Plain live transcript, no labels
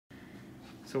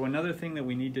So another thing that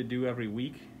we need to do every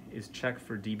week is check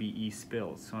for DBE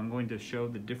spills. So I'm going to show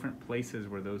the different places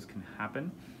where those can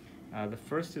happen. The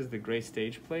first is the gray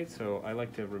stage plate, so I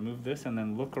like to remove this and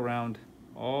then look around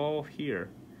all here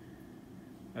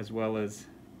as well as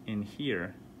in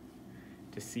here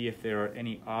to see if there are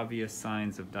any obvious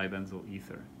signs of dibenzyl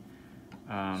ether.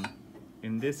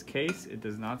 In this case, it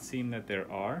does not seem that there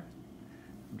are.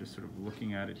 I'm just sort of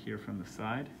looking at it here from the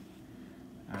side.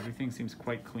 Everything seems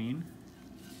quite clean.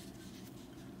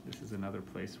 This is another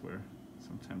place where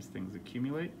sometimes things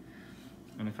accumulate.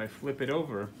 And if I flip it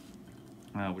over,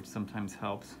 which sometimes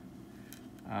helps,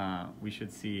 we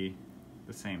should see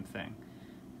the same thing.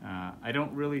 I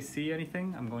don't really see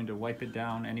anything. I'm going to wipe it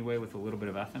down anyway with a little bit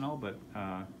of ethanol, but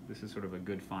this is sort of a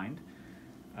good find.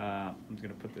 I'm just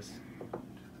going to put this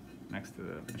next to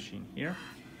the machine here.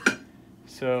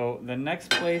 So the next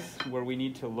place where we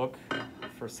need to look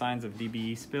for signs of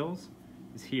DBE spills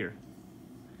is here.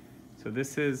 So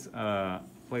this is a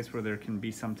place where there can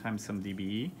be sometimes some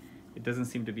DBE. It doesn't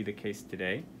seem to be the case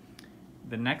today.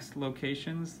 The next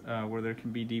locations where there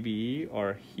can be DBE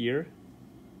are here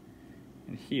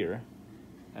and here.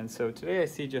 And so today I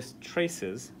see just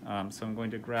traces. So I'm going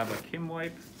to grab a Kim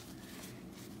wipe,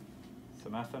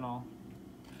 some ethanol,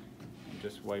 and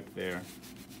just wipe there.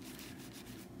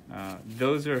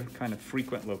 Those are kind of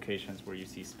frequent locations where you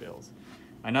see spills.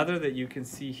 Another that you can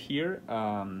see here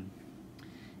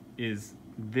is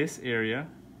this area,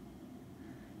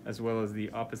 as well as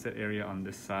the opposite area on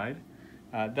this side.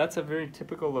 That's a very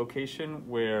typical location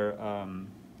where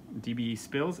DBE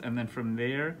spills, and then from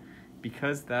there,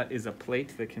 because that is a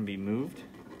plate that can be moved,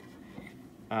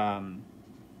 let me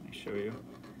show you,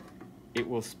 it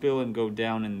will spill and go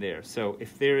down in there. So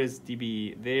if there is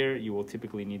DBE there, you will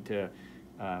typically need to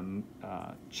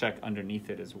check underneath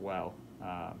it as well,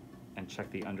 and check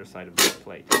the underside of the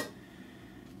plate.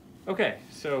 Okay,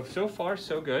 so far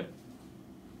so good.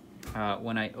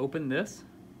 When I open this,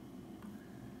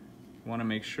 I want to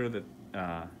make sure that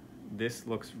this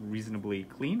looks reasonably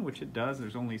clean, which it does.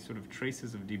 There's only sort of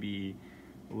traces of DBE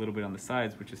a little bit on the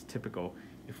sides, which is typical.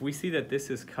 If we see that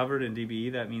this is covered in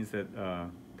DBE, that means that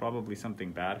probably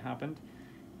something bad happened,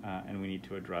 and we need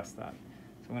to address that.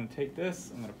 So I'm going to take this,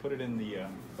 I'm going to put it in the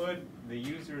hood. The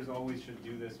users always should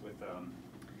do this with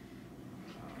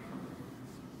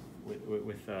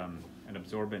an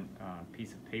absorbent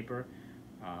piece of paper.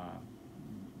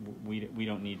 We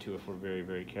don't need to if we're very,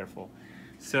 very careful.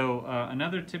 So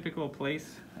another typical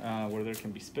place where there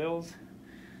can be spills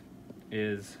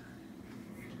is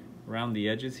around the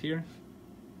edges here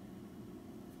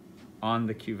on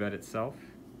the cuvette itself.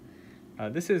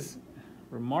 This is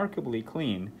remarkably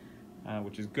clean,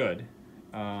 which is good,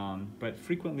 but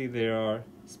frequently there are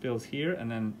spills here, and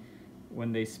then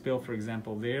when they spill, for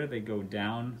example, there, they go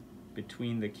down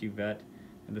between the cuvette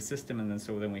and the system, and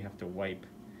then we have to wipe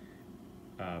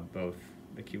both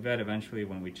the cuvette eventually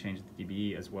when we change the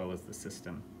DBE as well as the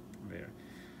system there.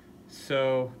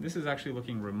 So this is actually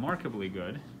looking remarkably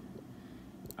good.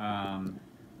 The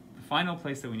final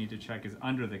place that we need to check is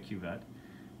under the cuvette,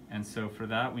 and so for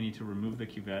that we need to remove the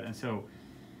cuvette. And so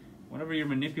whenever you're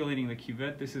manipulating the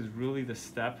cuvette, this is really the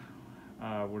step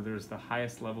where there's the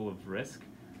highest level of risk.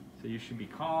 So you should be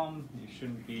calm, you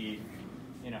shouldn't be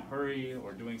in a hurry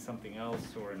or doing something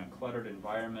else or in a cluttered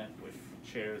environment with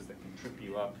chairs that can trip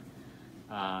you up.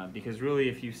 Because really,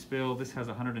 if you spill, this has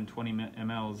 120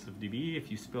 mLs of DBE,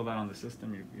 if you spill that on the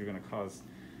system, you're going to cause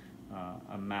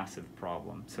a massive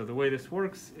problem. So the way this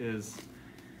works is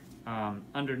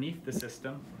underneath the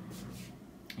system,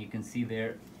 you can see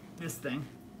there, this thing,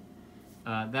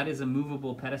 that is a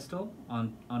movable pedestal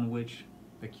on which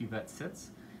the cuvette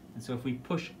sits. And so if we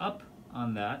push up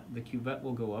on that, the cuvette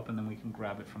will go up, and then we can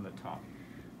grab it from the top.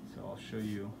 So I'll show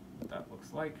you what that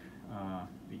looks like.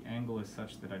 The angle is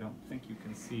such that I don't think you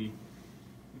can see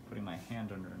me putting my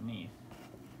hand underneath.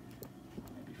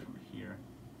 Maybe from here.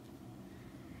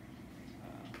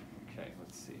 Okay,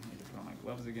 let's see. I need to put on my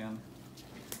gloves again.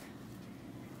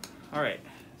 All right,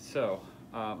 so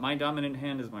my dominant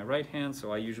hand is my right hand,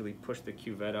 so I usually push the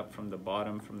cuvette up from the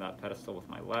bottom from that pedestal with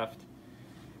my left.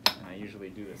 And I usually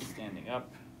do this standing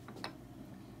up.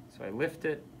 So I lift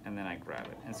it and then I grab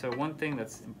it. And so one thing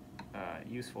that's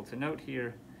useful to note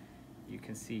here, you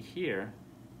can see here,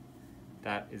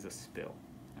 that is a spill,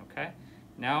 okay?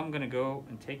 Now I'm gonna go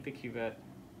and take the cuvette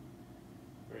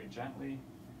very gently